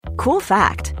Cool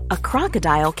fact, a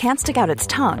crocodile can't stick out its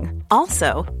tongue.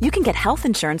 Also, you can get health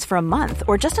insurance for a month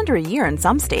or just under a year in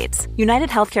some states. United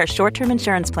Healthcare short-term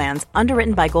insurance plans,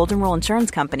 underwritten by Golden Rule Insurance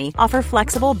Company, offer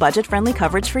flexible, budget-friendly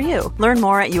coverage for you. Learn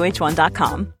more at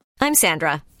uh1.com. I'm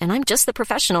Sandra, and I'm just the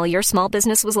professional your small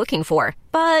business was looking for.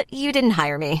 But you didn't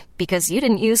hire me because you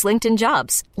didn't use LinkedIn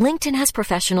Jobs. LinkedIn has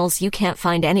professionals you can't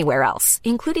find anywhere else,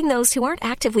 including those who aren't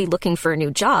actively looking for a new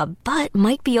job, but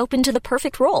might be open to the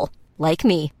perfect role, like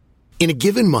me. In a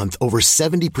given month, over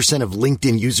 70% of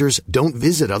LinkedIn users don't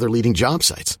visit other leading job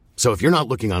sites. So if you're not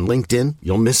looking on LinkedIn,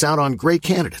 you'll miss out on great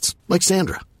candidates like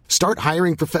Sandra. Start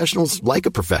hiring professionals like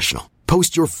a professional.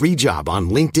 Post your free job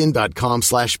on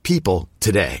linkedin.com/people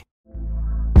today.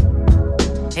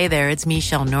 Hey there, it's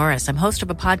Michelle Norris. I'm host of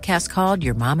a podcast called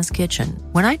Your Mama's Kitchen.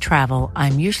 When I travel,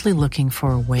 I'm usually looking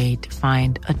for a way to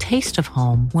find a taste of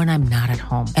home when I'm not at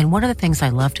home. And one of the things I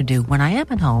love to do when I am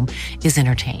at home is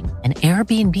entertain. And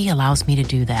Airbnb allows me to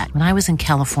do that. When I was in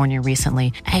California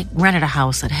recently, I rented a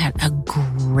house that had a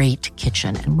great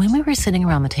kitchen. And when we were sitting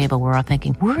around the table, we were all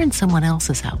thinking, we're in someone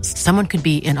else's house. Someone could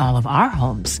be in all of our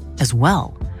homes as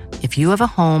well. If you have a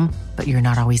home, but you're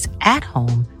not always at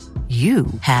home, you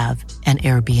have an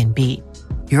Airbnb.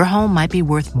 Your home might be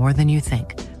worth more than you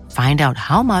think. Find out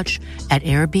how much at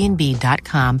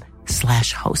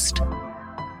airbnb.com/host.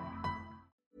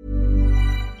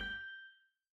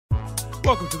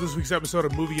 Welcome to this week's episode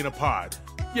of Movie in a Pod.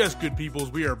 Yes, good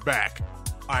peoples, we are back.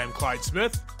 I am Clyde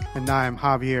Smith. And I am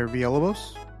Javier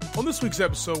Villalobos. On this week's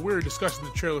episode, we're discussing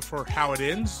the trailer for How It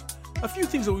Ends, a few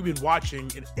things that we've been watching,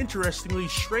 and interestingly,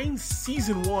 Strange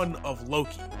Season 1 of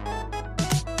Loki.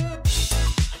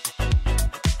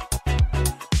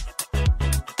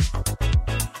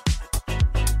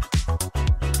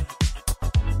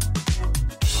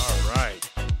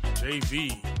 JV,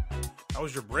 how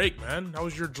was your break, man? How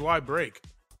was your July break?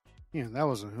 Yeah, it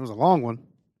was a long one.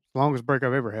 Longest break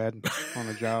I've ever had on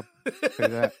a job. Say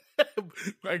that.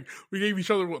 Like, we gave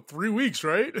each other, 3 weeks,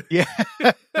 right? Yeah.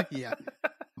 Yeah.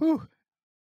 Whew.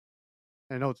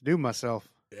 I know what to do myself.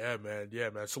 Yeah, man.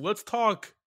 So let's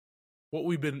talk what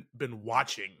we've been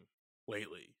watching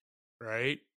lately,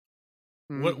 right?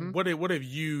 Mm-hmm. What have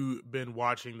you been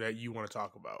watching that you want to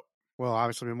talk about? Well,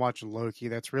 obviously, I've been watching Loki.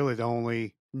 That's really the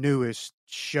only newest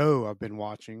show I've been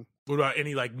watching. What about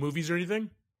any movies or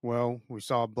anything? Well, we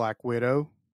saw Black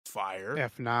Widow. Fire.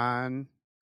 F9.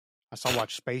 I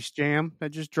watched Space Jam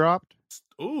that just dropped.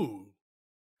 Ooh.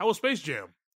 How was Space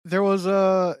Jam? There was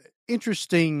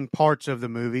interesting parts of the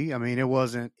movie. I mean, it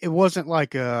wasn't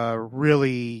like a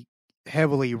really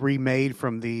heavily remade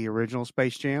from the original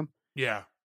Space Jam. Yeah.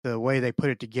 The way they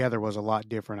put it together was a lot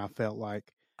different, I felt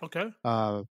like. Okay.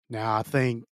 Now, I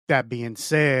think that being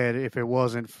said, if it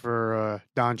wasn't for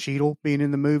Don Cheadle being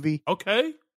in the movie,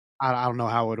 okay, I don't know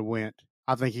how it would have went.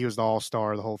 I think he was the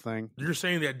all-star of the whole thing. You're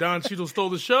saying that Don Cheadle stole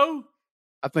the show?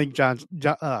 I think Don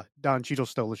Cheadle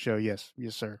stole the show. Yes,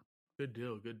 sir. Good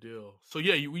deal. So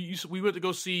yeah, we went to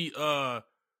go see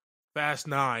Fast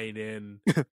 9, and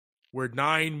we're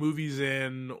 9 movies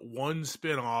in, 1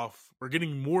 spinoff. We're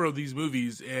getting more of these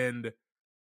movies, and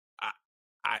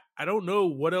I don't know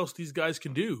what else these guys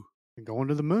can do. They're going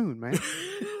to the moon, man.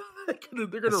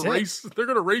 they're gonna race. They're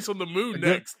gonna race on the moon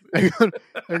next. They're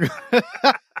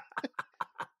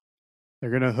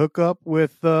gonna hook up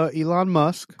with Elon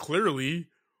Musk. Clearly,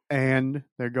 and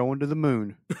they're going to the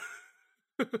moon.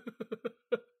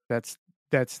 That's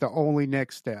the only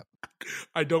next step.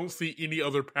 I don't see any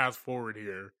other path forward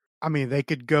here. I mean, they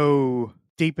could go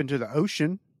deep into the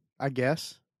ocean, I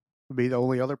guess. Would be the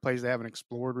only other place they haven't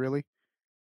explored, really.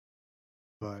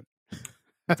 But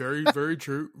very, very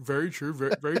true. Very true.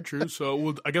 Very, very true.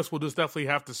 So I guess we'll just definitely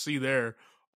have to see there.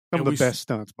 Some of the best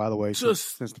stunts, by the way,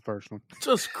 since the first one.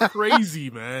 Just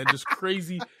crazy, man. Just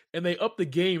crazy. And they up the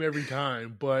game every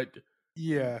time. But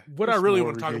yeah, what I really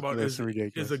want to talk about is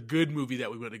a good movie that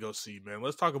we went to go see, man.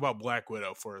 Let's talk about Black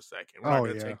Widow for a second. We're not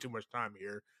going to take too much time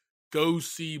here. Go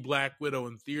see Black Widow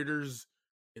in theaters.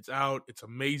 It's out. It's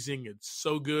amazing. It's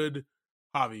so good.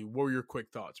 Javi, what were your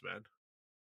quick thoughts, man?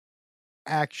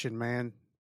 Action, man.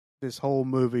 This whole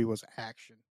movie was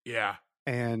action. Yeah.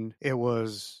 And it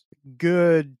was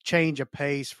good change of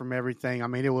pace from everything. I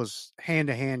mean, it was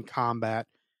hand-to-hand combat.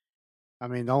 I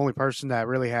mean, the only person that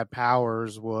really had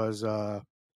powers was the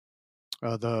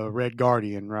Red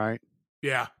Guardian, right?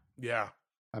 Yeah.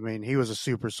 I mean, he was a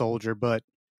super soldier, but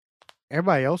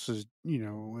everybody else is,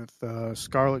 with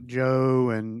Scarlet Joe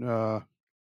and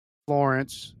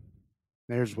Florence,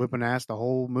 they're just whipping ass the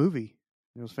whole movie.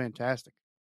 It was fantastic.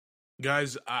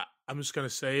 Guys, I'm just going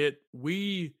to say it.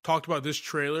 We talked about this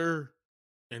trailer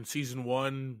in season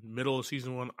 1, middle of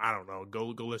season 1. I don't know.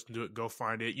 Go listen to it. Go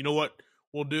find it. You know what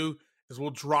we'll do is we'll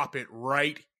drop it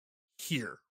right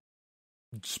here.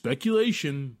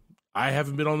 Speculation. I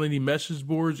haven't been on any message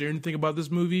boards or anything about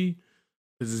this movie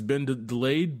because it's been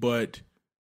delayed, but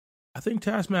I think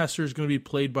Taskmaster is going to be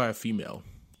played by a female.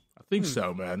 I think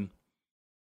so, man.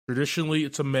 Traditionally,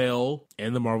 it's a male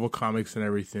in the Marvel comics and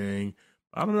everything.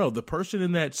 I don't know. The person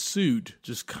in that suit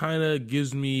just kind of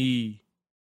gives me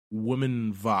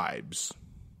women vibes.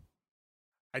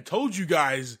 I told you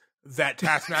guys that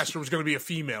Taskmaster was going to be a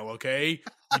female, okay?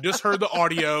 You just heard the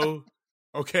audio,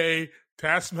 okay?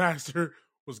 Taskmaster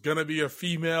was going to be a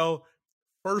female.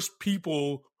 First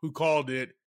people who called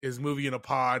it is Movie in a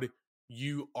Pod.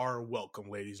 You are welcome,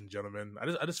 ladies and gentlemen.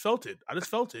 I just felt it.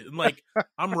 And like,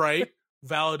 I'm right.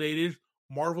 Validated.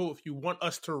 Marvel, if you want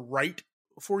us to write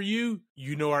for you,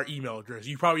 you know our email address.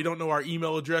 You probably don't know our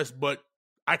email address, but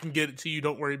I can get it to you.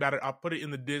 Don't worry about it. I'll put it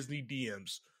in the Disney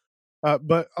DMs.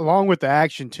 But along with the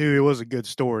action too, it was a good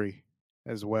story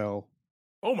as well.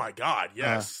 Oh my God,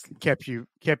 yes. Kept you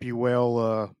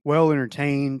well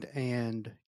entertained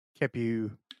and kept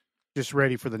you just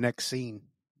ready for the next scene.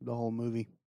 The whole movie.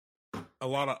 A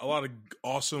lot of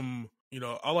awesome.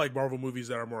 I like Marvel movies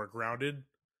that are more grounded.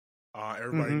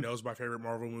 Everybody knows my favorite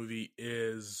Marvel movie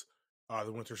is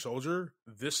The Winter Soldier.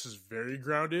 This is very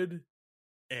grounded,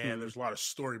 and there's a lot of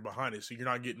story behind it. So you're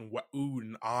not getting oohed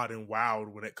and awed and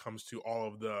wowed when it comes to all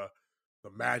of the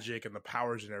magic and the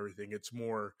powers and everything. It's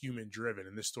more human driven,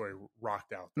 and this story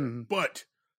rocked out there. But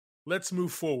let's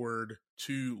move forward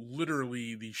to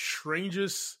literally the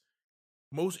strangest,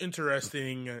 most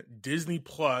interesting Disney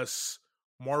Plus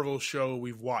Marvel show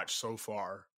we've watched so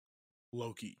far.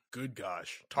 Loki. Good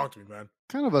gosh. Talk to me, man.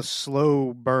 Kind of a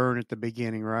slow burn at the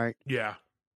beginning, right? Yeah.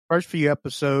 First few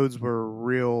episodes were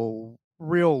real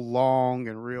long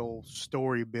and real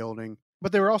story building,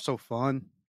 but they were also fun.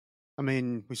 I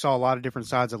mean, we saw a lot of different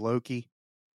sides of Loki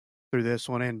through this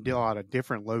one and a lot of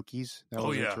different Lokis. That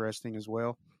was interesting as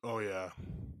well. Oh, yeah.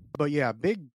 But yeah,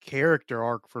 big character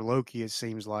arc for Loki, it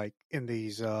seems like, in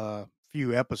these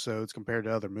few episodes compared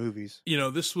to other movies.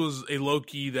 This was a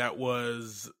Loki that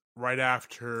was right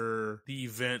after the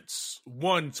events.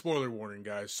 One, spoiler warning,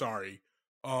 guys. Sorry.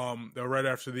 Right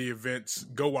after the events.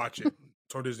 Go watch it.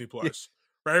 It's on Disney Plus.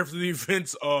 Right after the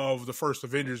events of the first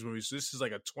Avengers movie. So this is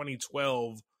like a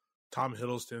 2012 Tom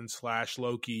Hiddleston /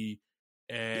 Loki.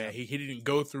 And he didn't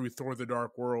go through Thor: The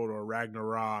Dark World or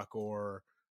Ragnarok or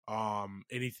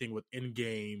anything with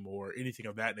Endgame or anything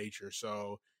of that nature.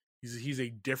 So he's a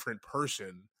different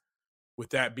person.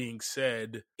 With that being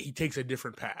said, he takes a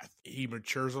different path. He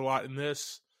matures a lot in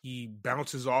this. He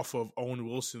bounces off of Owen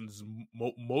Wilson's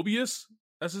Mobius.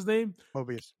 That's his name?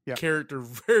 Mobius, yeah. Character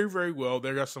very, very well.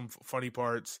 There got some funny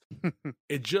parts.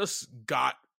 It just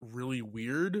got really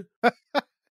weird.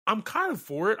 I'm kind of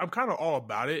for it. I'm kind of all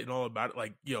about it and all about it.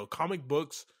 Like, comic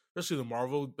books, especially the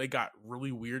Marvel, they got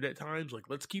really weird at times. Like,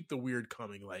 let's keep the weird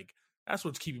coming. Like, that's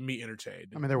what's keeping me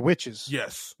entertained. I mean, they're witches.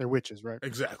 Yes. They're witches, right?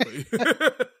 Exactly.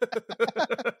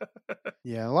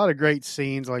 Yeah, a lot of great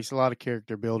scenes, like a lot of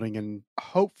character building, and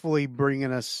hopefully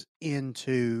bringing us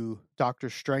into Doctor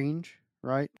Strange,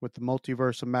 right? With the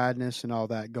multiverse of madness and all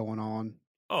that going on.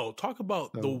 Oh, talk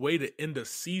about the way to end a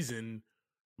season,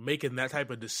 making that type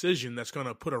of decision that's going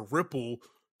to put a ripple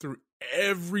through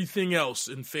everything else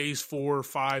in phase 4,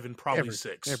 5, and probably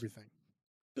 6. Everything.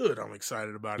 Good. I'm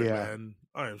excited about it, man.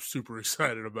 I am super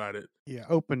excited about it. Yeah,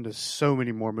 open to so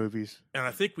many more movies. And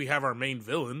I think we have our main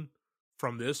villain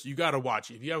from this. You got to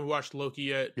watch it. If you haven't watched Loki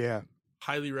yet,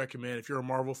 highly recommend. If you're a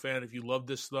Marvel fan, if you love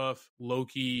this stuff,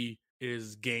 Loki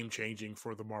is game-changing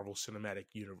for the Marvel Cinematic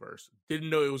Universe. Didn't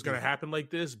know it was going to happen like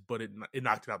this, but it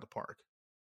knocked it out the park.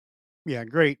 Yeah,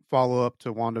 great follow-up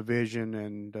to WandaVision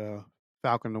and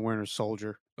Falcon the Winter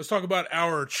Soldier. Let's talk about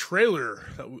our trailer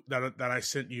that I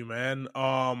sent you, man.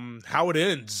 How it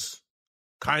ends.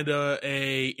 Kind of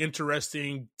a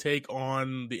interesting take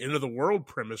on the end of the world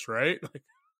premise, right?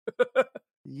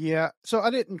 Yeah, so I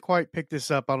didn't quite pick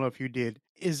this up. I don't know if you did.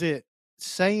 Is it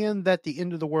saying that the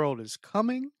end of the world is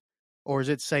coming, or is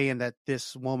it saying that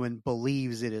this woman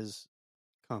believes it is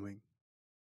coming?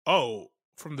 Oh,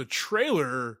 from the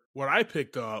trailer, what I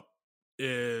picked up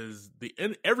is the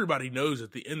end. Everybody knows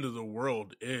that the end of the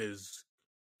world it's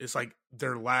like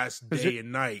their last day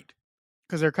and night.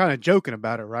 Because they're kind of joking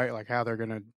about it, right? Like how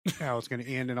it's gonna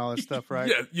end and all this stuff, right?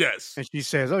 Yeah, yes. And she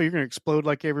says, "Oh, you're gonna explode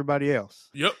like everybody else."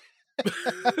 Yep.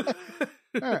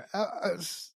 All right,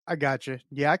 I got you.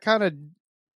 Yeah, I kind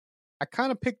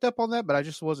of picked up on that, but I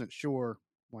just wasn't sure.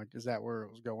 Like, is that where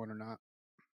it was going or not?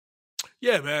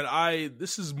 Yeah, man.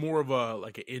 This is more of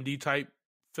an indie type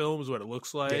film is what it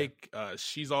looks like.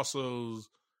 She's also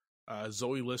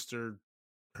Zoe Lister.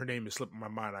 Her name is slipping my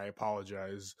mind. I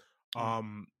apologize.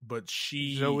 But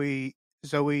she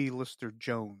Zoe Lister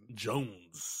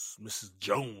Jones, Mrs.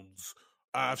 Jones.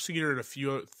 I've seen her in a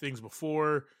few things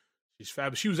before. She's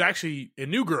fabulous. She was actually in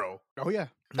New Girl. Oh yeah,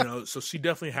 so she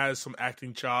definitely has some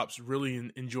acting chops.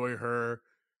 Really enjoy her.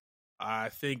 I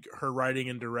think her writing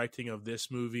and directing of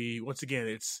this movie, once again,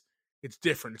 it's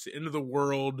different. It's the end of the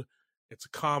world. It's a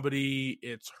comedy.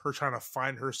 It's her trying to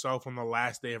find herself on the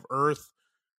last day of Earth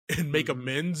and make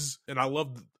amends. And I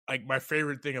love, like, my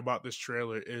favorite thing about this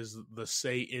trailer is the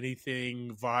say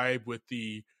anything vibe with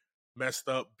the messed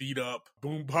up, beat up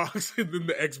boombox, and then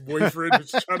the ex-boyfriend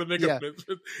who's trying to make amends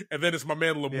with, and then it's my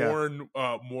man Lamorne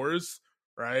Morris,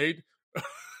 right?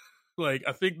 Like,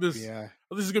 I think this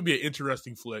is gonna be an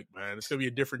interesting flick, man. It's gonna be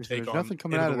a different take on nothing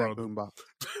coming out of that boombox.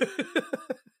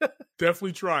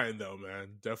 Definitely trying though,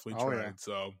 man. Definitely trying. Yeah.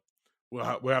 So we'll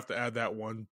have to add that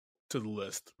one to the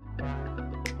list.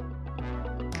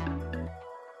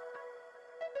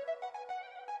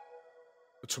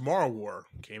 The Tomorrow War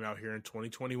came out here in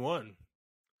 2021.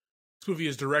 This movie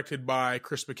is directed by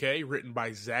Chris McKay, written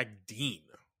by Zach Dean.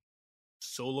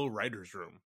 Solo writer's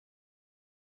room.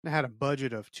 It had a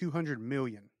budget of $200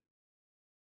 million.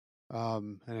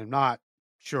 And I'm not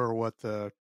sure what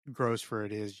the gross for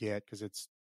it is yet because it's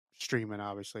streaming,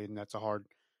 obviously, and that's a hard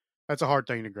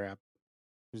thing to grab.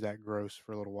 Is that gross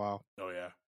for a little while? Oh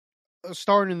yeah.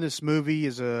 Starring in this movie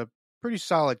is a pretty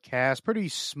solid cast, pretty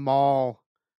small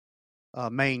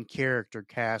main character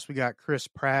cast. We got Chris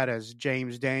Pratt as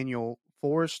James Daniel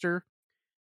Forrester,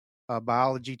 a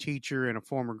biology teacher and a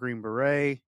former Green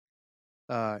Beret.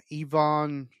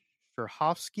 Yvonne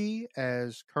Strahovski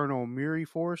as Colonel Miri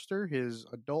Forrester, his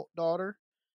adult daughter.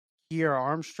 Kiera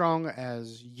Armstrong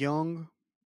as young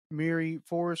Miri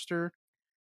Forrester.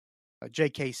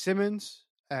 J.K. Simmons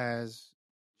as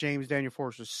James Daniel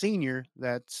Forrester Sr.,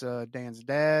 that's Dan's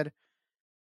dad.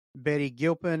 Betty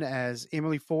Gilpin as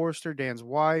Emily Forrester, Dan's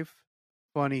wife.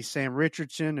 Funny Sam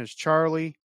Richardson as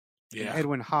Charlie. Yeah. And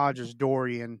Edwin Hodge as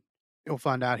Dorian. You'll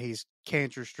find out he's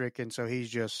cancer stricken, so he's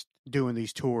just doing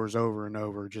these tours over and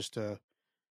over just to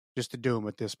do them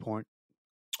at this point.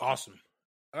 Awesome.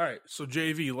 All right, so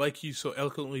JV, like you so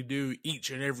eloquently do each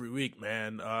and every week,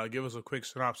 man, give us a quick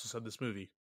synopsis of this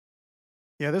movie.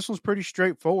 Yeah, this one's pretty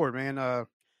straightforward, man.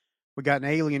 We got an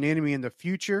alien enemy in the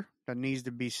future that needs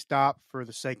to be stopped for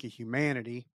the sake of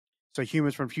humanity. So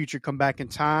humans from future come back in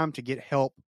time to get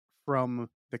help from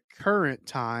the current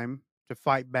time to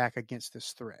fight back against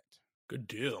this threat. Good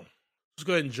deal. Let's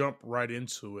go ahead and jump right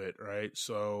into it, right?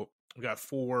 So we got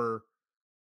 5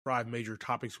 major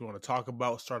topics we want to talk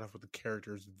about. Let's start off with the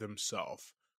characters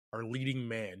themselves. Our leading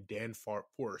man, Dan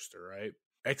Forrester, right?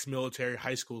 Ex-military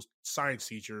high school science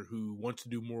teacher who wants to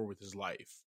do more with his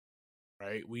life,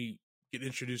 right? We get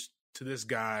introduced to this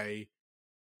guy,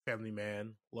 family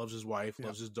man, loves his wife,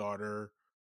 loves his daughter.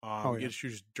 We get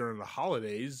introduced during the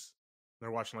holidays.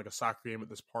 They're watching like a soccer game at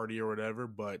this party or whatever,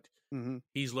 but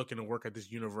he's looking to work at this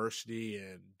university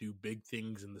and do big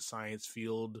things in the science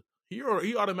field. He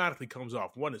automatically comes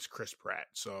off. One is Chris Pratt.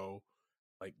 So,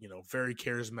 like, you know, very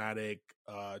charismatic,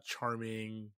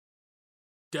 charming,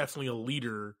 definitely a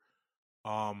leader,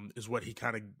 is what he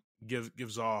kind of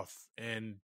gives off.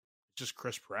 And just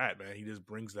Chris Pratt, man, he just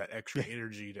brings that extra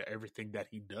energy to everything that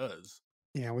he does.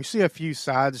 Yeah, we see a few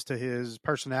sides to his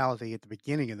personality at the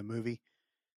beginning of the movie.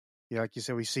 Yeah, like you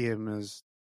said, we see him as,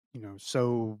 you know,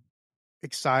 so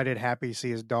excited, happy to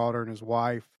see his daughter and his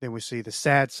wife. Then we see the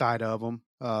sad side of him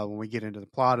when we get into the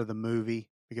plot of the movie,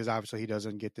 because obviously he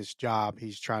doesn't get this job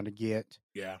he's trying to get.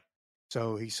 Yeah.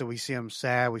 So we see him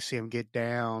sad, we see him get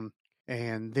down,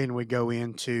 and then we go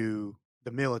into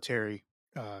the military,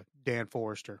 Dan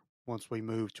Forrester, once we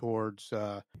move towards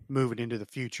moving into the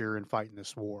future and fighting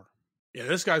this war. Yeah,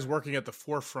 this guy's working at the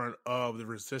forefront of the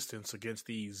resistance against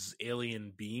these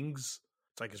alien beings.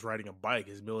 It's like he's riding a bike.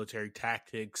 His military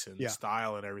tactics and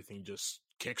style and everything just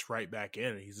kicks right back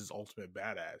in, and he's his ultimate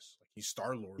badass. Like, he's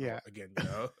Star-Lord again, you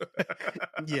know?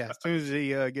 Yeah, as soon as he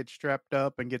gets strapped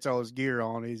up and gets all his gear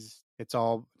on, it's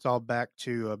all back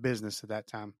to business at that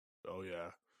time. Oh, yeah.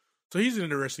 So he's an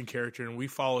interesting character, and we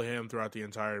follow him throughout the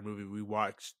entire movie. We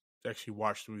watched the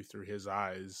movie through his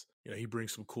eyes. You know, he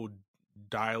brings some cool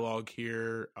dialogue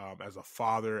here as a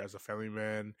father, as a family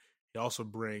man. He also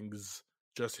brings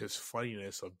just his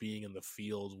funniness of being in the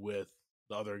field with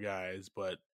the other guys,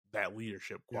 but that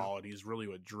leadership quality is really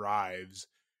what drives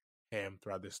him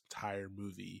throughout this entire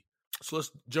movie. So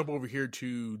let's jump over here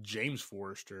to James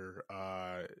Forrester.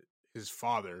 his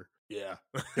father. Yeah.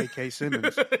 J.K.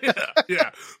 Simmons.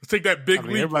 yeah. Let's take that big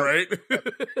leap, right?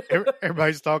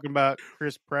 Everybody's talking about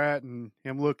Chris Pratt and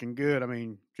him looking good. I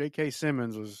mean, J.K.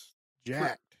 Simmons was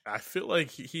jacked. I feel like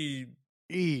he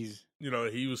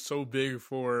was so big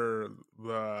for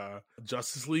the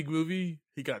Justice League movie.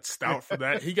 He got stout for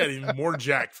that. He got even more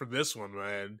jacked for this one,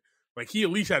 man. Like, he at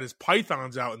least had his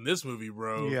pythons out in this movie,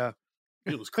 bro. Yeah.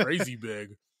 It was crazy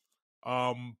big.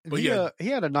 But he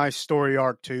had a nice story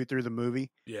arc too through the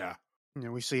movie. Yeah.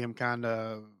 We see him kind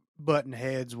of butting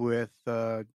heads with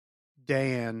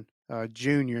Dan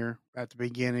Jr. at the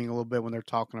beginning a little bit when they're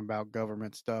talking about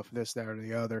government stuff, this, that, or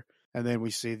the other. And then we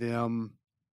see them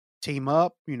team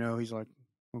up. He's like,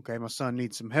 okay, my son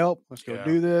needs some help. Let's go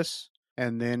do this.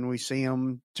 And then we see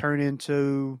him turn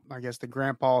into, I guess, the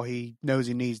grandpa he knows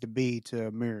he needs to be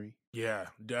to Miri. Yeah,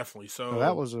 definitely. So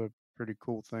that was a pretty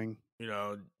cool thing.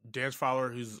 Dan's father,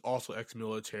 who's also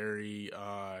ex-military,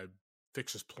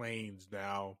 fixes planes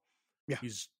now. Yeah.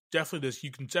 He's definitely this.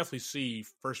 You can definitely see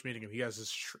first meeting him. He has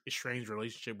this strange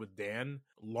relationship with Dan,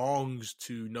 longs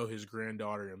to know his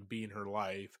granddaughter and be in her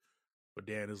life. But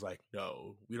Dan is like,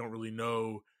 no, we don't really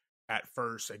know at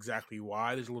first exactly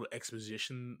why. There's a little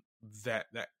exposition that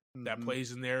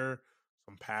plays in there.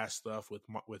 Some past stuff with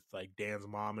like Dan's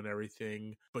mom and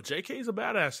everything. But JK is a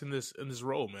badass in this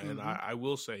role, man. Mm-hmm. I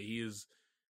will say he is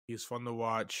fun to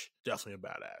watch. Definitely a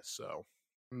badass. So,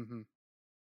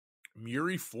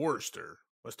 Miri Forrester.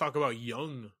 Let's talk about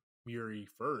young Miri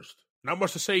first. Not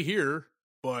much to say here,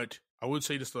 but I would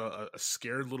say just a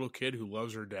scared little kid who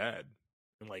loves her dad.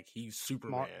 And like, he's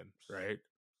Superman, right?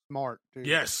 Smart, dude.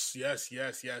 Yes.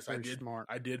 Smart.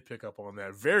 I did pick up on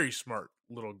that. Very smart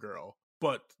little girl.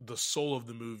 But the soul of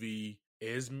the movie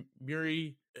is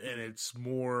Miri, and it's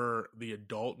more the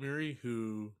adult Miri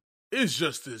who is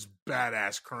just this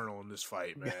badass colonel in this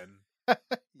fight, man.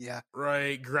 Yeah.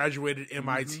 Right? Graduated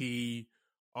MIT,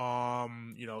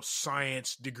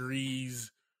 science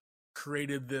degrees,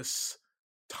 created this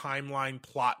timeline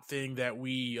plot thing that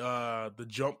the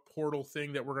jump portal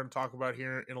thing that we're going to talk about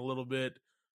here in a little bit.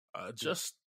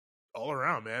 Just all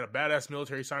around, man. A badass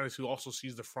military scientist who also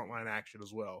sees the frontline action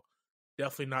as well.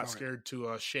 Definitely not scared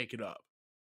to shake it up.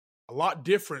 A lot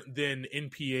different than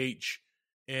NPH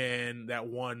and that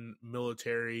one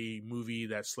military movie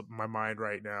that slipped my mind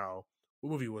right now.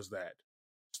 What movie was that?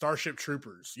 Starship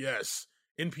Troopers. Yes.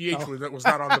 NPH was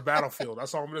not on the battlefield.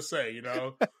 That's all I'm going to say,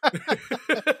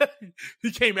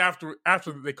 He came after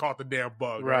they caught the damn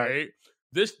bug, right?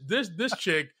 This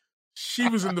chick, she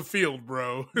was in the field,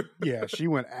 bro. Yeah, she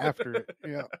went after it.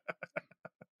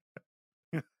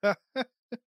 Yeah.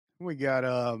 We got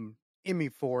Emmy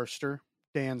Forrester,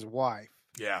 Dan's wife.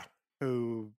 Yeah.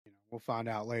 Who we'll find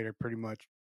out later pretty much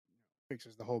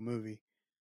fixes the whole movie.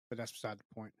 But that's beside the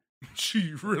point.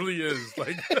 She really is.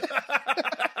 Like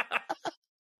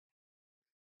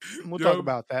we'll talk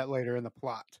about that later in the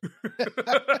plot.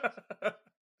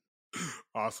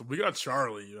 Awesome. We got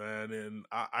Charlie, man, and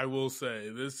I will say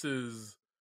this is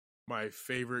my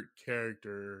favorite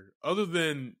character. Other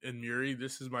than Miri,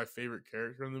 this is my favorite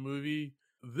character in the movie.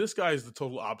 This guy is the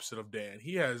total opposite of Dan.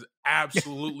 He has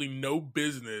absolutely no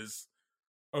business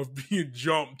of being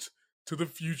jumped to the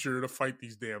future to fight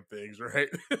these damn things, right?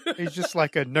 He's just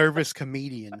like a nervous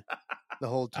comedian the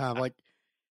whole time. Like,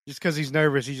 just because he's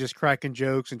nervous, he's just cracking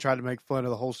jokes and trying to make fun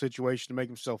of the whole situation to make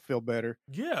himself feel better.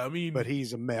 Yeah, I mean... But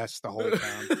he's a mess the whole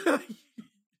time.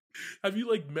 Have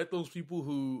you, met those people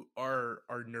who are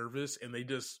nervous and they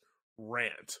just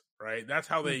rant, right? That's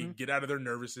how they get out of their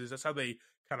nervousness. That's how they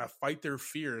kind of fight their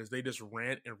fears. They just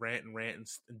rant and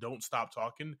don't stop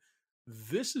talking.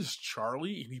 This is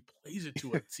Charlie, and he plays it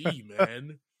to a T,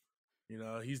 man.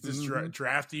 He's this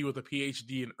drafty with a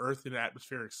PhD in Earth and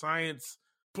Atmospheric Science,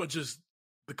 but just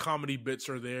the comedy bits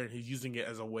are there, and he's using it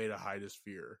as a way to hide his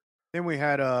fear. Then we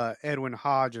had Edwin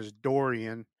Hodge as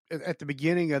Dorian. At the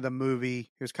beginning of the movie,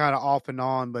 he was kind of off and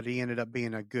on, but he ended up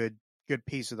being a good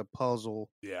piece of the puzzle.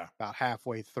 Yeah. About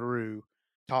halfway through,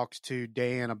 talks to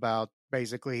Dan about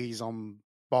basically he's on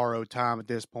borrowed time at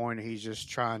this point. And he's just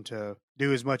trying to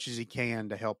do as much as he can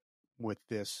to help with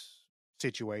this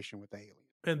situation with the alien.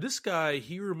 And this guy,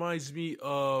 he reminds me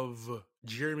of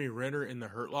Jeremy Renner in The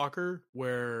Hurt Locker,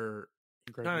 where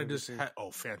kind of just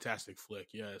fantastic flick.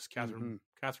 Yes, Catherine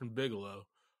Bigelow,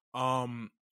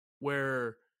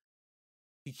 where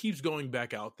he keeps going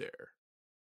back out there.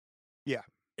 Yeah,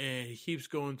 and he keeps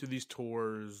going through these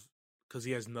tours because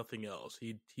he has nothing else.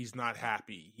 He's not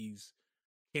happy. He's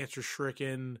cancer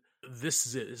stricken. This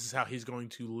is it. This is how he's going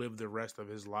to live the rest of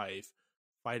his life,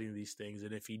 fighting these things.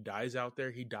 And if he dies out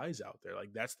there, he dies out there.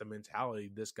 Like, that's the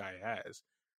mentality this guy has.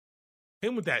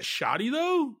 Him with that shotty,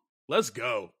 though, let's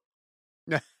go.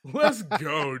 Let's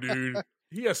go, dude.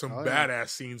 He has some Oh, yeah. badass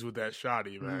scenes with that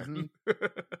shotty, man.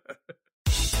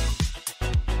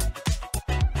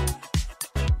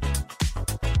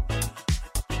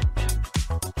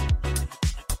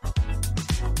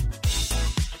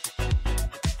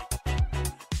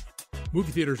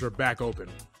 Movie theaters are back open,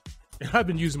 and I've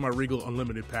been using my Regal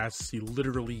Unlimited Pass to see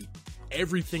literally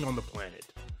everything on the planet.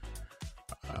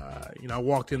 I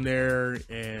walked in there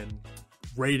and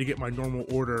ready to get my normal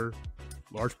order,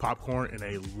 large popcorn and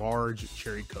a large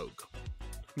cherry Coke.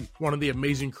 One of the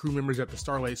amazing crew members at the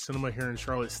Starlight Cinema here in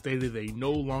Charlotte stated they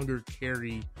no longer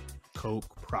carry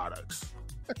Coke products,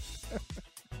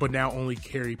 but now only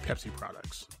carry Pepsi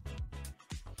products.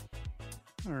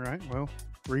 All right. Well,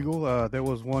 Regal, there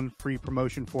was one free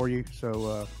promotion for you,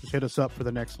 so just hit us up for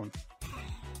the next one.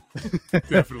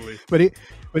 Definitely.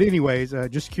 But anyways,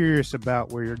 just curious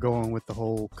about where you're going with the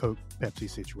whole Coke Pepsi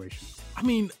situation. I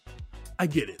mean, I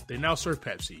get it. They now serve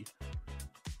Pepsi,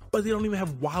 but they don't even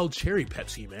have wild cherry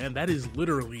Pepsi, man. That is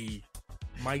literally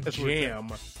my jam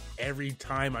every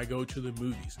time I go to the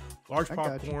movies. Large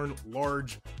popcorn,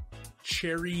 large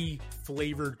cherry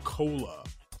flavored cola.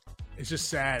 It's just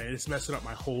sad, and it's messing up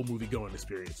my whole movie going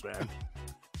experience, man.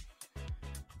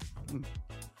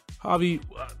 Javi,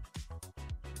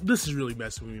 this is really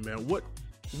messing with me, man. What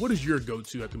is your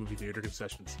go-to at the movie theater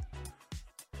concessions?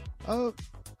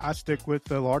 I stick with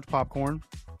the large popcorn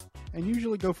and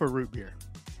usually go for root beer.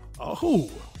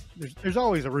 Oh, there's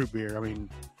always a root beer. I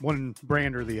mean, one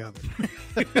brand or the other.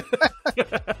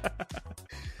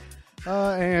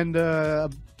 And a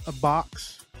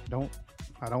box.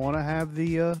 I don't want to have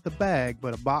the bag,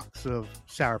 but a box of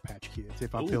Sour Patch Kids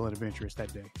if I'm feeling adventurous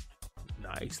that day.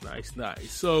 Nice.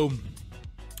 So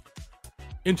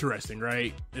interesting,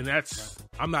 right? And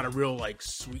I'm not a real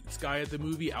sweets guy at the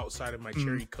movie outside of my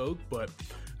cherry Coke, but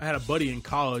I had a buddy in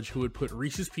college who would put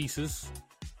Reese's Pieces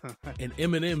and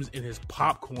M&Ms in his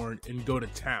popcorn and go to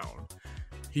town.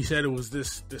 He said it was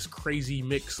this crazy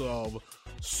mix of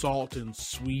salt and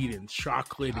sweet and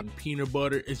chocolate and peanut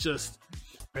butter.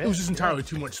 It was just entirely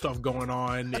too much stuff going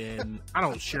on, and I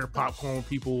don't share popcorn with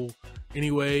people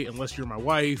anyway, unless you're my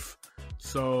wife.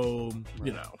 So,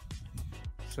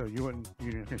 So you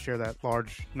can share that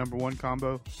large number one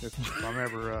combo if I'm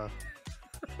ever a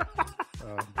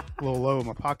little low in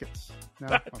my pockets. No,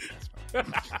 okay,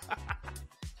 that's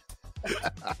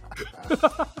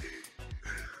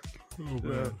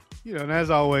fine. And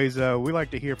as always, we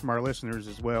like to hear from our listeners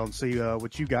as well and see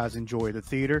what you guys enjoy at the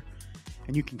theater.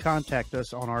 And you can contact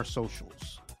us on our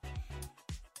socials.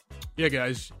 Yeah,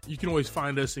 guys, you can always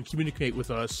find us and communicate with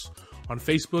us on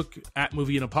Facebook at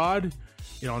Movie in a Pod,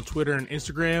 and on Twitter and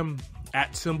Instagram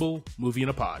at @Movie in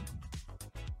a Pod.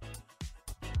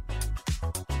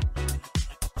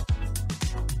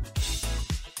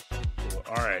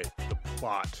 All right, the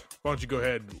plot. Why don't you go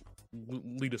ahead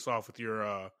and lead us off with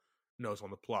your notes on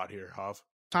the plot here, Hav?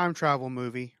 Time travel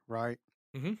movie, right?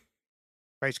 Mm-hmm.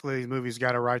 Basically, these movies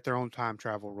got to write their own time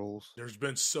travel rules. There's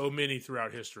been so many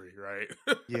throughout history, right?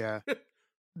 Yeah.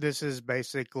 This is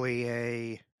basically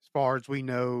as far as we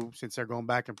know, since they're going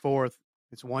back and forth,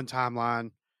 it's one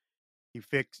timeline. You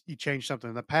change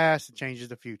something in the past, it changes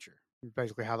the future.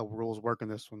 Basically how the rules work in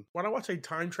this one. When I watch a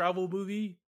time travel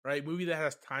movie, right, movie that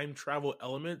has time travel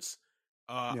elements,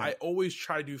 I always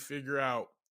try to figure out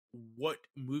what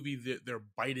movie that they're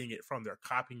biting it from, they're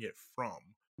copying it from.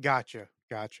 Gotcha.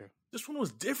 This one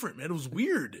was different, man. It was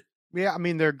weird. Yeah, I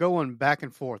mean, they're going back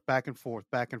and forth.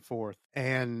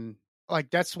 And,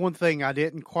 that's one thing I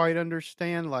didn't quite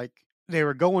understand. They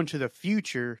were going to the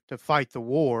future to fight the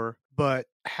war, but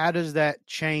how does that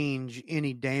change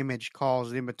any damage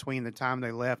caused in between the time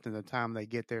they left and the time they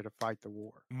get there to fight the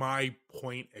war? My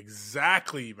point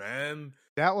exactly, man.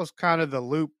 That was kind of the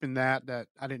loop in that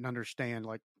I didn't understand.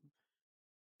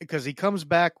 Because he comes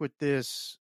back with the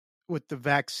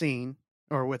vaccine,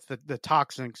 or with the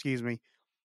toxin, excuse me.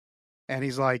 And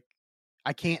he's like,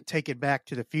 I can't take it back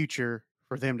to the future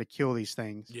for them to kill these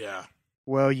things. Yeah.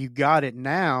 Well, you got it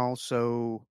now,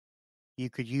 so you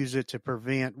could use it to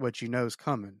prevent what you know is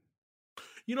coming.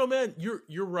 Man,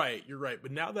 you're right.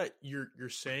 But now that you're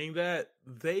saying that,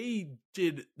 they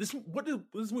did this. What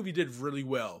this movie did really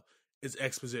well is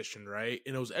exposition, right?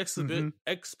 And it was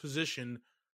exposition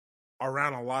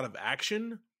around a lot of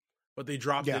action, but they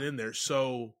dropped it in there,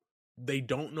 so they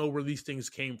don't know where these things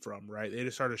came from, right? They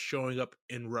just started showing up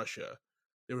in Russia.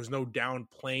 There was no downed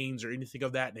planes or anything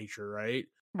of that nature, right?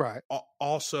 Right.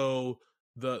 Also,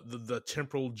 the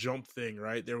temporal jump thing,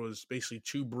 right? There was basically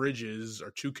two bridges, or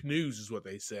two canoes is what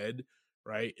they said,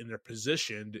 right? And they're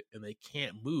positioned and they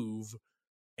can't move.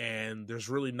 And there's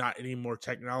really not any more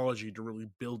technology to really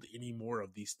build any more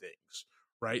of these things,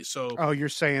 right? So, Oh, you're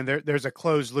saying there's a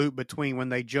closed loop between when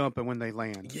they jump and when they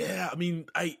land. yeah, I mean,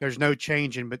 There's no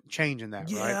change in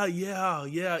that, right?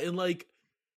 yeah. And like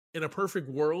in a perfect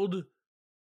world,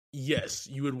 yes,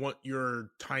 you would want your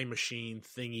time machine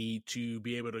thingy to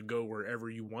be able to go wherever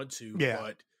you want to. Yeah.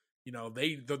 But, you know,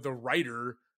 the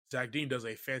writer, Zach Dean, does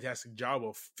a fantastic job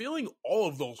of filling all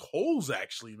of those holes,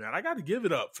 actually, man. I got to give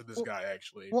it up for this guy,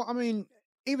 actually. Well, I mean,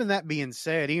 even that being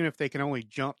said, even if they can only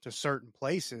jump to certain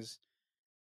places,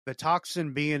 the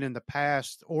toxin being in the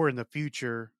past or in the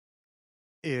future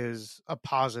is a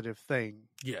positive thing.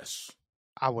 Yes.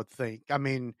 I would think. I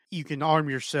mean, you can arm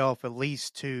yourself at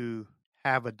least to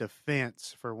have a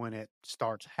defense for when it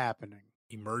starts happening.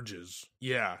 Emerges.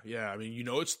 Yeah. I mean, you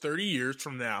know, it's 30 years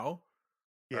from now,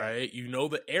 Yeah. right? You know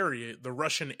the area, the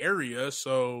Russian area,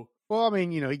 so... Well, I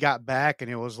mean, you know, he got back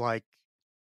and it was like,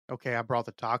 okay, I brought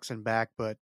the toxin back,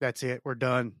 but that's it. We're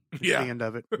done. That's the end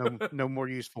of it. No more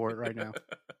use for it right now.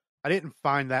 I didn't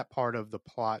find that part of the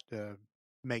plot to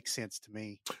make sense to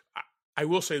me. I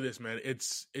will say this, man.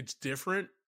 It's different.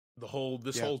 Whole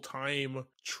time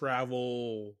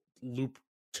travel loop,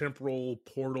 temporal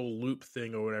portal loop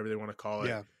thing, or whatever they want to call it.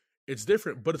 Yeah. It's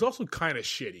different, but it's also kind of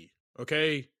shitty.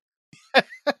 Okay.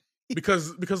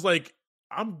 because like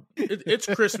it's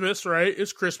Christmas, right?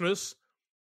 It's Christmas.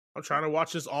 I'm trying to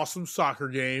watch this awesome soccer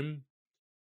game.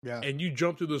 Yeah. And you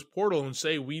jump through this portal and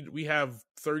say we have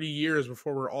 30 years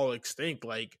before we're all extinct.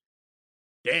 Like,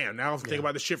 damn, now I have to think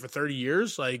about this shit for 30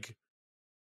 years. Like,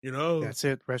 you know, that's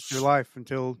it. Rest of your life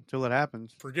until it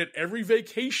happens. Forget every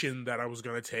vacation that I was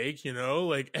gonna take. You know,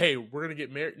 like, hey, we're gonna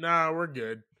get married. Nah, we're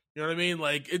good. You know what I mean?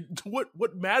 Like,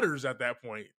 what matters at that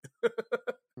point?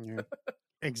 Yeah,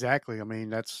 exactly. I mean,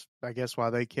 that's I guess why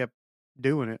they kept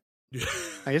doing it.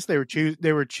 I guess they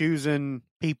were choosing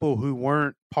people who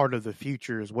weren't part of the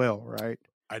future as well, right?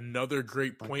 Another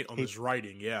great point on this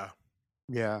writing.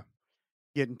 Yeah.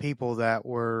 Getting people that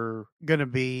were going to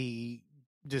be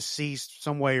deceased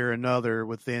some way or another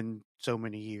within so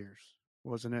many years,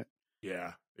 wasn't it?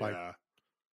 Yeah. Like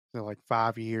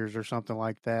 5 years or something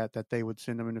like that they would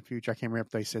send them in the future. I can't remember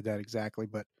if they said that exactly,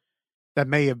 but that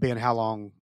may have been how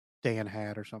long Dan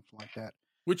had or something like that.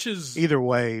 Which is either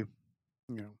way,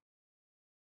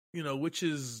 which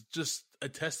is just a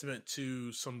testament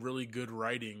to some really good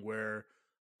writing where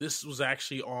this was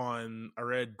actually on, I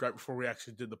read right before we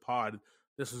actually did the pod,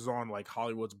 this is on like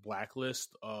Hollywood's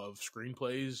blacklist of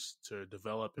screenplays to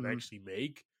develop and actually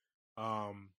make.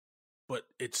 But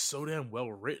it's so damn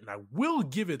well written. I will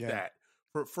give it that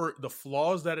for the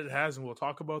flaws that it has, and we'll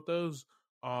talk about those.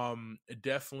 It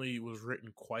definitely was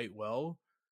written quite well,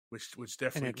 which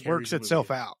definitely and it works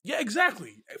itself out. Yeah,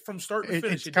 exactly. From start to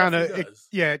finish, it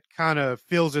kind of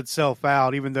fills itself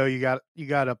out. Even though you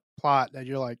got a plot that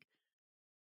you're like,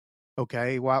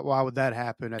 okay, why would that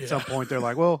happen? At some point, they're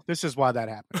like, well, this is why that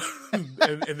happened,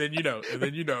 and then you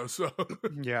know. So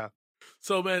yeah.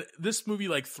 So man, this movie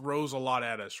like throws a lot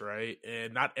at us, right?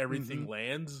 And not everything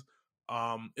lands.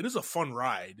 It is a fun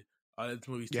ride. This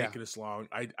movie's taking this long.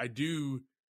 I do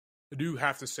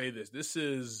have to say this. This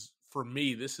is, for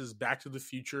me, this is Back to the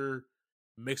Future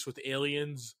mixed with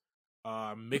Aliens,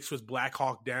 mixed with Black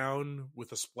Hawk Down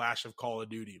with a splash of Call of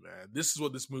Duty, man. This is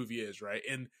what this movie is, right?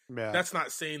 And that's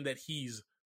not saying that he's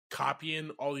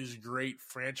copying all these great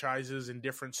franchises and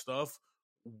different stuff,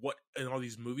 in all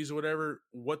these movies or whatever.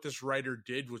 What this writer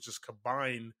did was just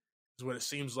combine is what it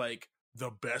seems like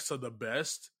the best of the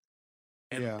best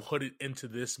and put it into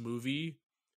this movie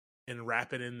and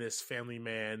wrap it in this family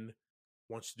man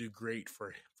wants to do great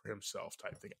for himself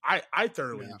type thing. I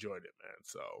thoroughly enjoyed it, man.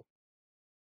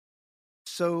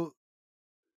 So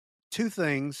two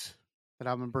things that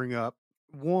I'm going to bring up.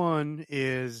 One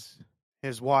is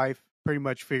his wife pretty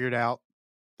much figured out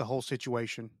the whole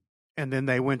situation, and then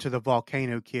they went to the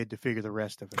Volcano Kid to figure the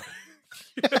rest of it.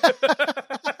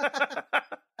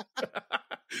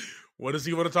 What does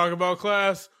he want to talk about,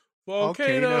 class?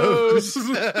 Volcanoes.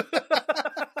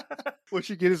 What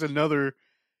you get is another,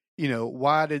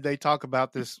 why did they talk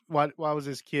about this? Why was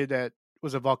this kid that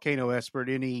was a volcano expert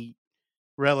any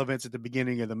relevance at the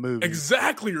beginning of the movie?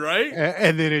 Exactly, right?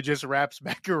 And then it just wraps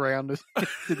back around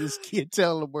to this kid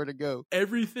telling him where to go.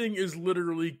 Everything is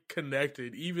literally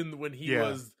connected. Even when he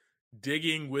was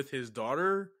digging with his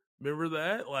daughter, remember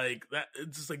that? Like that,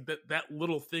 it's just like that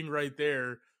little thing right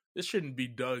there. This shouldn't be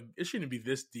dug. It shouldn't be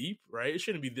this deep, right? It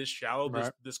shouldn't be this shallow.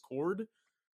 Right. This chord.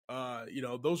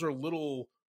 Those are little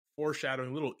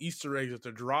foreshadowing, little Easter eggs that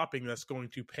they're dropping that's going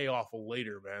to pay off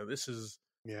later, man. This is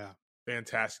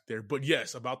fantastic there. But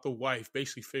yes, about the wife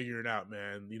basically figuring out,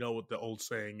 man, you know what the old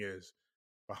saying is,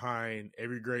 behind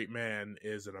every great man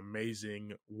is an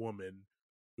amazing woman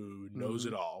who knows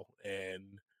it all,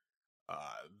 and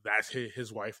that's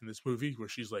his wife in this movie, where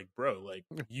she's like, "Bro, like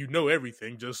you know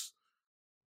everything, just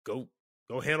go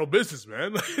handle business,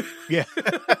 man." Yeah.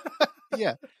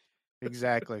 Yeah,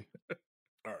 exactly.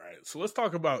 All right, so let's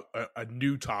talk about a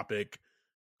new topic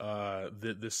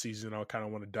this season. I kind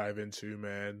of want to dive into,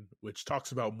 man, which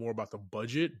talks about more about the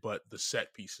budget, but the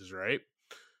set pieces, right?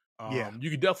 Yeah. You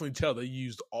can definitely tell they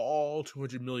used all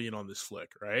 200 million on this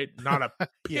flick, right? Not a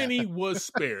penny was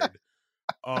spared.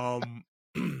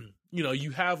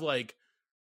 You have like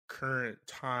current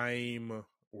time,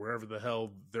 wherever the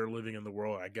hell they're living in the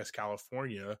world, I guess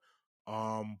California.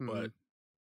 But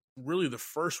really the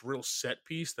first real set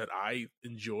piece that I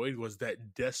enjoyed was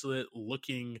that desolate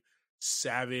looking,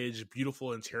 savage,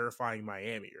 beautiful, and terrifying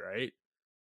Miami, right?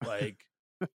 Like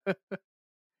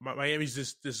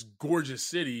Miami's this gorgeous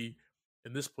city,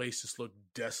 and this place just looked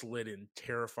desolate and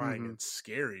terrifying and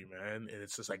scary, man. And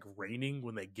it's just like raining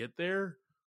when they get there.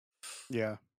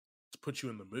 Yeah. To put you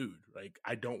in the mood. Like,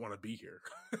 I don't want to be here.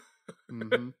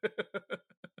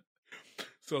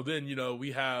 So then,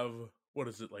 we have, what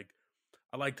is it, like,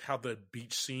 I liked how the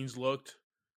beach scenes looked.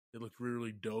 They looked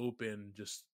really dope and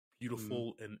just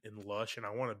beautiful and lush, and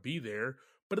I want to be there.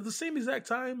 But at the same exact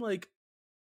time, like,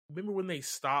 remember when they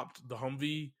stopped the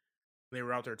Humvee? They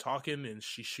were out there talking, and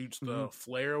she shoots the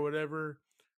flare or whatever.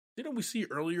 Didn't we see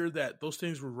earlier that those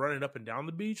things were running up and down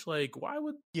the beach? Like, why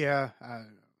would... Yeah,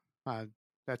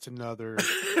 that's another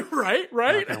right?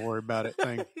 Not gonna worry about it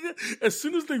thing. As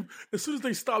soon as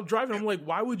they stopped driving, I'm like,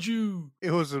 why would you?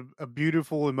 It was a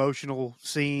beautiful, emotional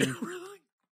scene,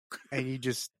 and you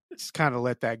just kind of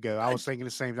let that go. I was thinking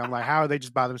the same thing. I'm like, how are they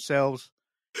just by themselves?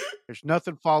 There's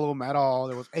nothing follow them at all.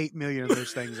 There was 8 million of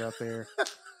those things out there.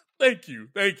 Thank you.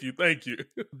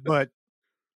 But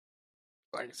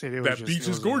like I said, that beach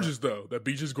is gorgeous, though. That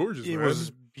beach is gorgeous. It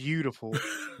was beautiful,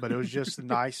 but it was just a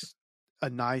nice,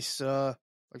 like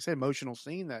I said, emotional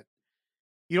scene that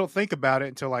you don't think about it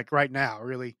until like right now,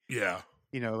 really. Yeah.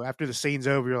 After the scene's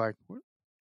over, you're like, where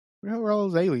the hell are all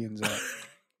those aliens at?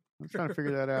 I'm trying to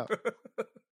figure that out.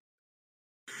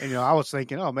 And, I was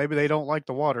thinking, oh, maybe they don't like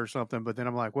the water or something. But then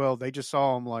I'm like, well, they just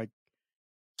saw them like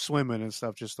swimming and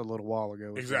stuff just a little while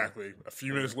ago. Exactly. A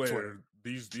few minutes later,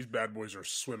 these bad boys are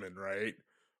swimming, right?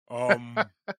 Well,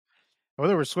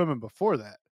 they were swimming before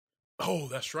that. Oh,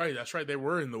 that's right. They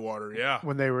were in the water. Yeah.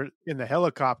 When they were in the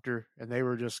helicopter and they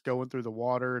were just going through the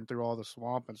water and through all the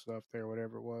swamp and stuff there,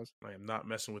 whatever it was. I am not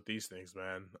messing with these things,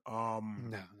 man.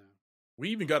 No. We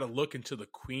even got to look into the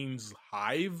Queen's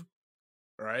Hive,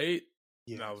 right?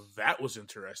 Yes. Now that was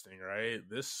interesting, right?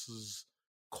 This is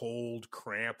cold,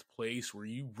 cramped place where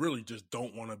you really just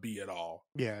don't want to be at all.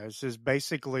 Yeah, it's just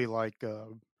basically like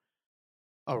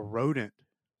a rodent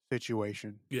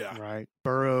situation. Yeah. Right?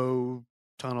 Burrow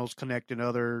tunnels connecting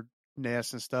other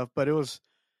nests and stuff, but it was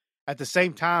at the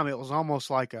same time it was almost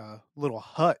like a little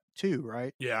hut too,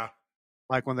 right? Yeah.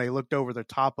 Like when they looked over the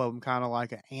top of them, kind of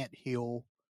like an anthill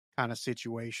kind of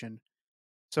situation.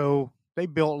 So they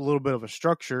built a little bit of a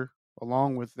structure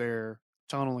along with their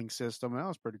tunneling system, and that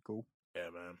was pretty cool. Yeah,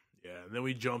 man. Yeah, and then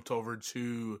we jumped over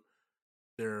to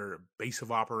their base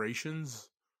of operations.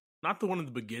 Not the one in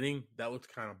the beginning. That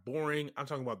looked kind of boring. I'm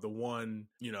talking about the one,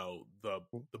 the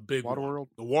big Waterworld?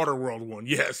 The Waterworld one.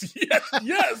 Yes.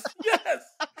 The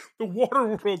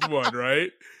Waterworld one, right?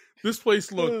 This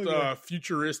place looked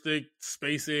futuristic,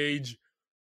 space age,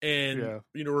 and,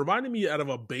 reminded me out of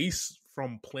a base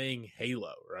from playing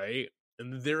Halo, right?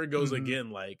 And there it goes again.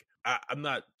 Like, I'm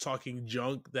not talking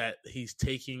junk that he's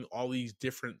taking all these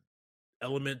different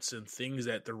elements and things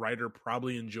that the writer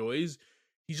probably enjoys.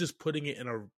 He's just putting it in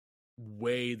a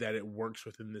way that it works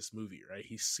within this movie, right?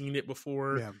 He's seen it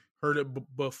before, heard it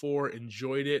before,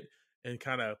 enjoyed it, and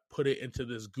kind of put it into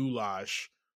this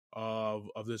goulash of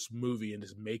this movie, and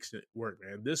just makes it work,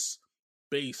 man. This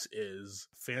base is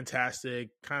fantastic,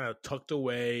 kind of tucked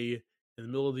away in the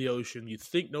middle of the ocean. You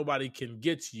think nobody can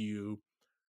get to you,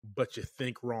 but you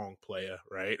think wrong, playa,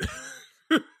 right?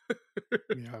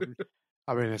 Yeah.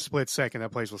 I mean, in a split second,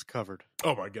 that place was covered.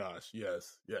 Oh my gosh.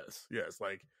 Yes.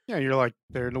 Like, yeah, you're like,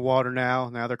 they're in the water now.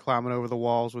 Now they're climbing over the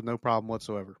walls with no problem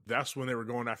whatsoever. That's when they were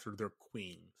going after their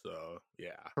queen. So,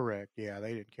 yeah. Correct. Yeah,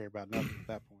 they didn't care about nothing at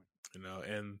that point.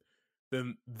 And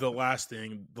then the last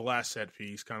set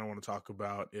piece kind of want to talk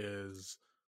about is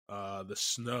the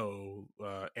snow,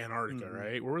 Antarctica,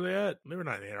 right? Where were they at? They were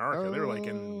not in Antarctica. They were like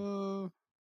in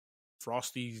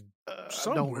frosty I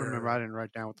somewhere. don't remember. I didn't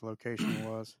write down what the location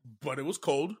was. But it was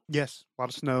cold. Yes, a lot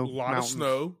of snow. A lot mountains. of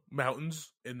snow,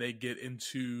 mountains, and they get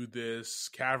into this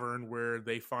cavern where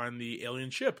they find the alien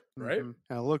ship, right? Mhm.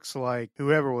 And it looks like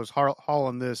whoever was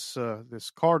hauling this this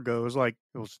cargo was like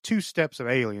it was two steps of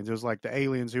aliens. It was like the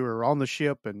aliens who were on the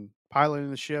ship and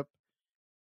piloting the ship,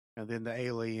 and then the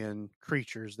alien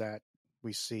creatures that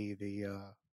we see,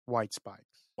 the white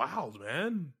spikes. Wild,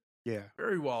 man. Yeah,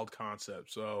 Very wild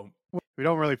concept. So we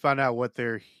don't really find out what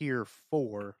they're here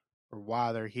for or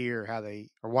why they're here,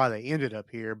 why they ended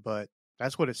up here, but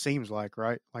that's what it seems like,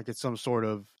 right? Like it's some sort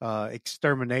of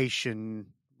extermination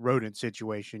rodent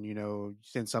situation. You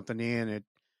send something in, it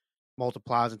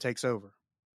multiplies and takes over.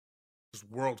 just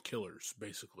world killers,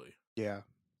 basically. Yeah.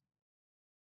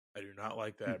 I do not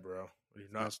like that, bro. I do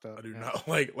not. Messed up, I do yeah. not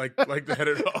like that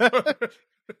at all.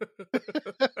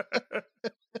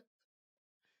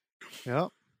 Yep.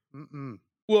 Mm-mm.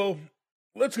 Well,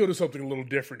 let's go to something a little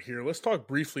different here. Let's talk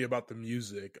briefly about the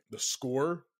music, the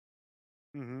score.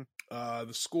 Mm-hmm.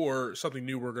 The score, something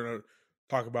new we're gonna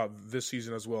talk about this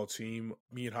season as well. Team,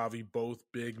 me and Javi, both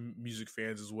big music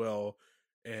fans as well,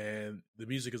 and the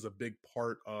music is a big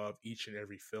part of each and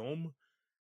every film.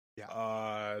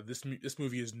 Yeah. This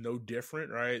movie is no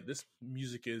different, right? This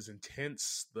music is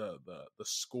intense. The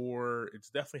score, it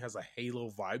definitely has a Halo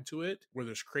vibe to it, where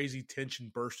there's crazy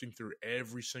tension bursting through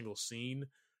every single scene.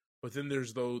 But then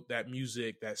there's that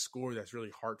music, that score that's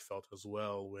really heartfelt as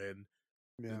well. When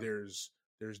there's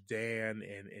Dan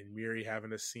and Miri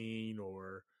having a scene,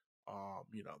 or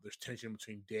there's tension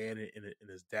between Dan and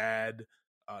his dad.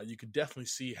 You could definitely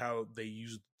see how they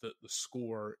use the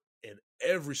score in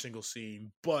every single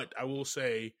scene, but I will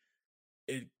say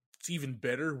it's even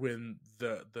better when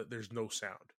there's no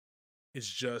sound. It's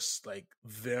just like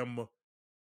them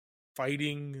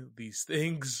fighting these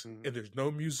things, and there's no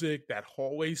music. That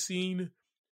hallway scene,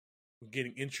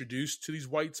 getting introduced to these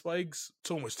white spikes,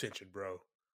 so much tension, bro.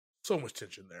 So much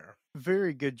tension there.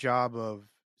 Very good job of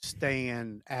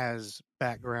staying as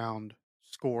background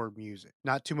score music.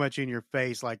 Not too much in your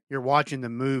face, like you're watching the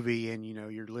movie and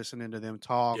you're listening to them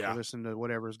talk or listening to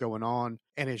whatever's going on,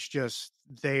 and it's just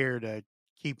there to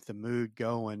keep the mood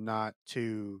going, not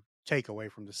to take away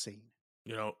from the scene.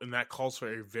 And that calls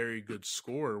for a very good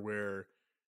score where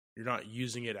you're not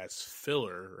using it as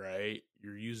filler, right?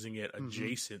 You're using it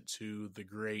adjacent to the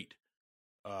great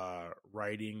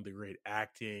writing, the great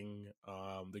acting,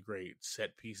 the great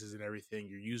set pieces and everything.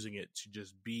 You're using it to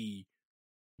just be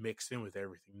mixed in with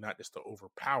everything, not just to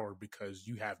overpower, because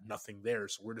you have nothing there,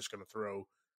 so we're just going to throw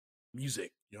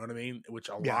music, you know what I mean? Which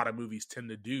a lot of movies tend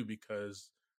to do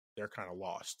because they're kind of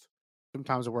lost.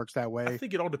 Sometimes it works that way. I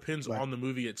think it all depends on the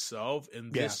movie itself,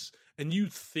 and and you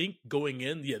think going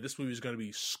in, this movie is going to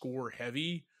be score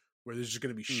heavy, where there's just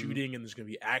going to be shooting and there's going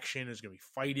to be action, there's going to be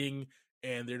fighting,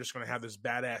 and they're just going to have this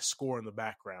badass score in the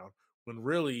background, when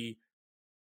really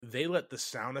they let the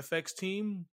sound effects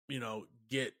team,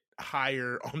 get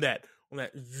higher on that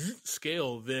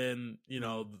scale than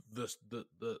the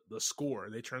score.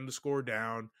 They turned the score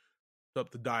down,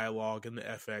 up the dialogue and the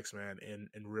FX, man,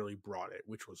 and really brought it,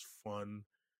 which was fun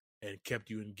and kept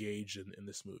you engaged in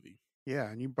this movie. Yeah,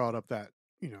 and you brought up that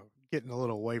getting a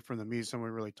little away from the music, something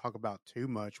we really talk about too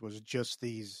much, was just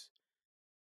these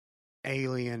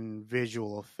alien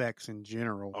visual effects in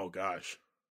general. Oh gosh,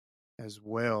 as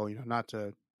well. Not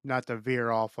to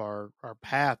veer off our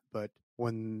path, but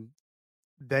when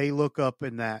they look up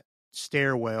in that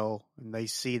stairwell and they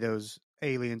see those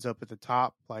aliens up at the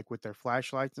top, like with their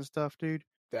flashlights and stuff, dude,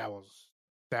 that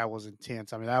was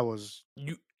intense. I mean, that was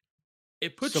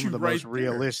it puts some you of the right most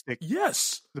realistic,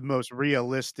 the most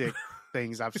realistic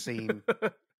things I've seen.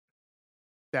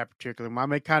 That particular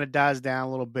one, it kind of dies down a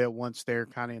little bit once they're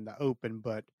kind of in the open,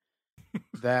 but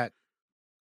that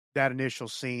initial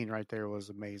scene right there was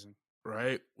amazing.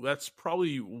 Right? That's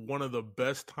probably one of the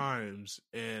best times,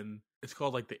 and it's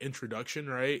called like the introduction,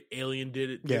 right? Alien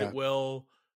did it well.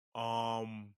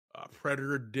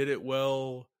 Predator did it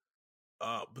well.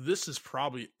 But this is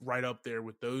probably right up there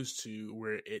with those two,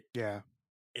 where it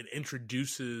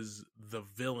introduces the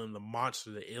villain, the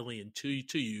monster, the alien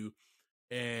to you,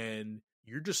 and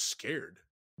you're just scared.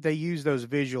 They use those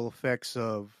visual effects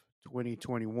of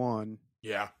 2021.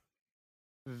 Yeah.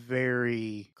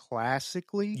 Very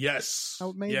classically. Yes.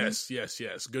 Maybe?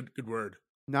 Yes. Good word.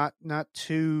 Not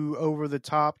too over the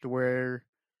top to where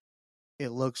it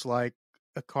looks like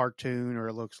a cartoon, or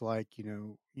it looks like,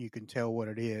 you can tell what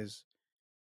it is.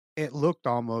 It looked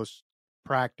almost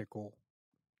practical.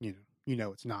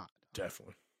 It's not.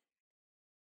 Definitely.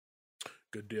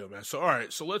 Good deal, man. So all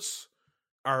right, so let's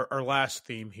our last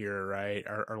theme here, right?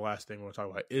 Our last thing we want to talk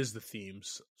about is the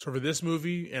themes. So for this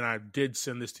movie, and I did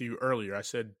send this to you earlier, I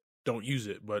said don't use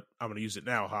it, but I'm going to use it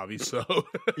now, Javi. So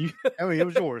it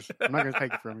was yours. I'm not going to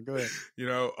take it from you. Go ahead.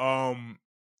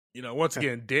 Once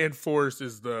again, Dan Forrest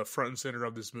is the front and center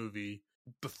of this movie.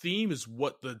 The theme is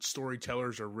what the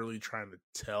storytellers are really trying to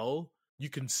tell. You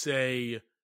can say,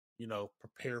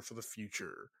 prepare for the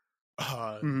future.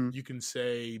 You can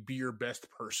say, be your best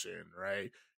person,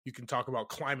 right? You can talk about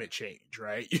climate change,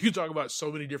 right? You can talk about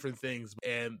so many different things.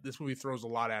 And this movie throws a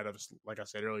lot at us, like I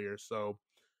said earlier. So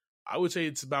I would say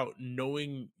it's about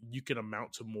knowing you can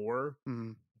amount to more.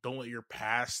 Mm-hmm. Don't let your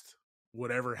past,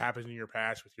 whatever happens in your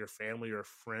past with your family or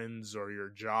friends or your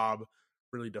job,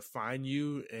 really define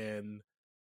you. And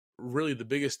really the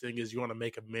biggest thing is you want to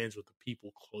make amends with the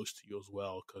people close to you as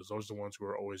well, because those are the ones who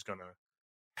are always going to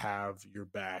have your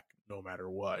back no matter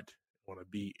what, want to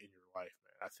be in your life,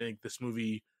 man. I think this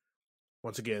movie,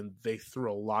 once again, they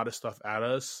threw a lot of stuff at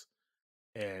us,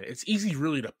 and it's easy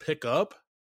really to pick up,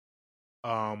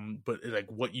 but like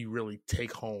what you really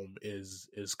take home is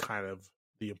kind of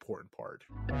the important part.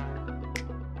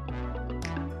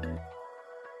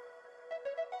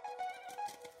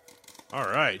 All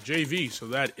right, JV, so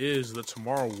that is The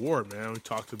Tomorrow War, man. We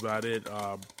talked about it,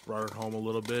 brought it home a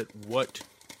little bit. What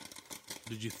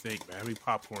did you think, man? How many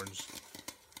popcorns,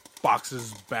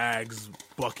 boxes, bags,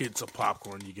 buckets of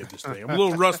popcorn you give this thing? I'm a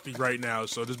little rusty right now,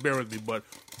 so just bear with me, but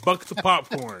buckets of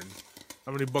popcorn.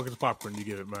 How many buckets of popcorn do you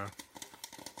give it, man?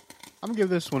 I'm going to give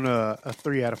this one a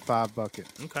 3 out of 5 bucket.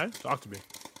 Okay, talk to me.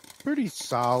 Pretty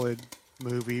solid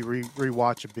movie,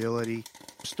 rewatchability.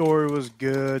 Story was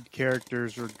good,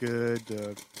 characters were good,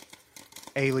 the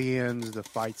aliens, the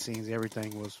fight scenes,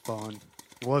 everything was fun.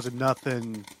 It wasn't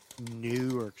nothing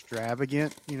new or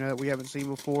extravagant, that we haven't seen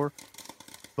before,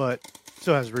 but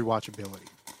still has rewatchability.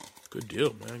 Good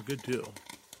deal, man. Good deal.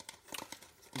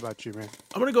 What about you, man?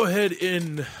 I'm going to go ahead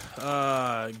and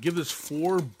give this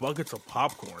 4 buckets of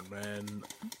popcorn, man.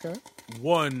 Okay.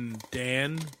 1,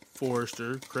 Dan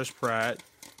Forrester, Chris Pratt,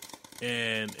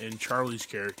 and Charlie's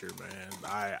character, man.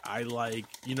 I like,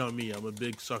 me, I'm a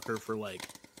big sucker for like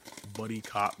buddy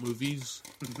cop movies.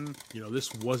 Mm-hmm.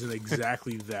 This wasn't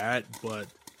exactly that, but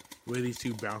the way these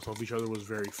two bounced off each other was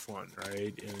very fun,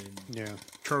 right? And yeah,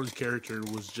 Charlie's character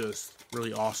was just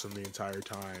really awesome the entire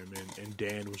time, and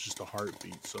Dan was just a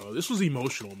heartbeat. So this was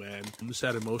emotional, man. This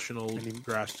had emotional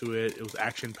grasp to it. It was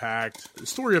action-packed. The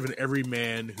story of an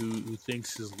everyman who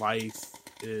thinks his life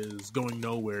is going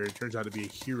nowhere. It turns out to be a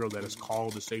hero that is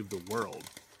called to save the world.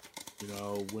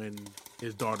 When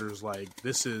his daughter's like,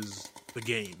 this is the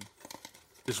game.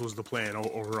 This was the plan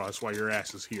over us while your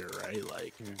ass is here, right?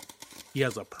 Like, he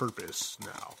has a purpose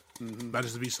now. Mm-hmm. Not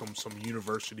just to be some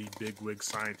university bigwig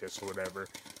scientist or whatever.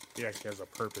 He actually has a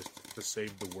purpose to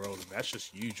save the world, and that's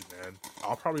just huge, man.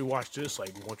 I'll probably watch this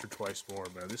like once or twice more,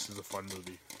 man. This is a fun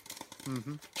movie.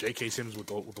 Mm-hmm. J.K. Simmons with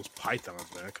those pythons,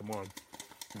 man. Come on.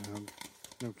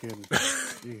 No kidding.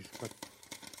 Jeez, I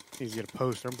need to get a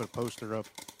poster. I'm going to put a poster up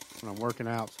when I'm working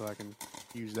out so I can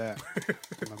use that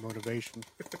for my motivation.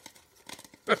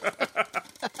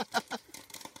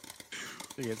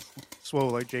 You get swole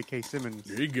like J.K. Simmons.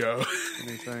 There you go.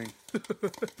 Anything.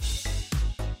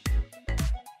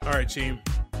 All right, team.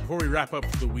 Before we wrap up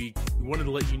for the week, we wanted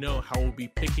to let you know how we'll be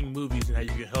picking movies and how you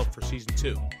can help for season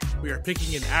 2. We are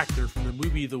picking an actor from the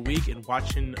movie of the week and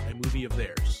watching a movie of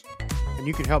theirs. And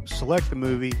you can help select the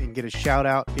movie and get a shout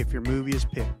out if your movie is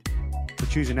picked. So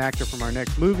choose an actor from our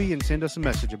next movie and send us a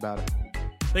message about it.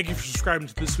 Thank you for subscribing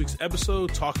to this week's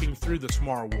episode, talking through The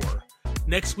Tomorrow War.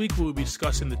 Next week, we will be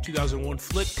discussing the 2001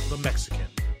 flick, The Mexican.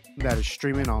 That is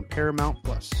streaming on Paramount+.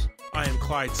 I am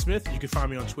Clyde Smith. You can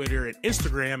find me on Twitter and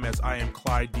Instagram as I am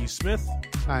Clyde D. Smith.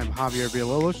 I am Javier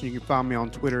Villalobos, and you can find me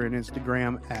on Twitter and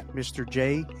Instagram at Mr.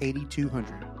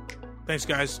 J8200. Thanks,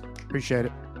 guys. Appreciate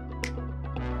it.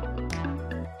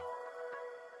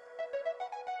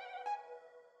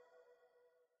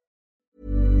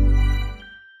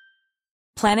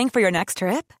 Planning for your next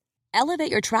trip?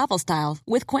 Elevate your travel style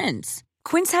with Quince.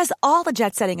 Quince has all the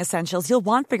jet-setting essentials you'll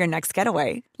want for your next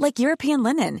getaway, like European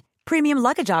linen, premium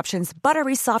luggage options,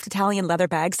 buttery soft Italian leather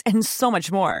bags, and so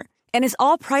much more. And is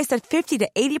all priced at 50 to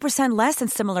 80% less than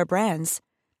similar brands.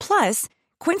 Plus,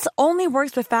 Quince only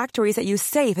works with factories that use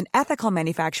safe and ethical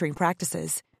manufacturing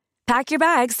practices. Pack your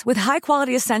bags with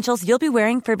high-quality essentials you'll be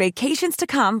wearing for vacations to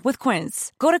come with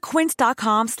Quince. Go to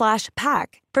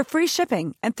quince.com/pack for free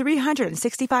shipping and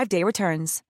 365-day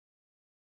returns.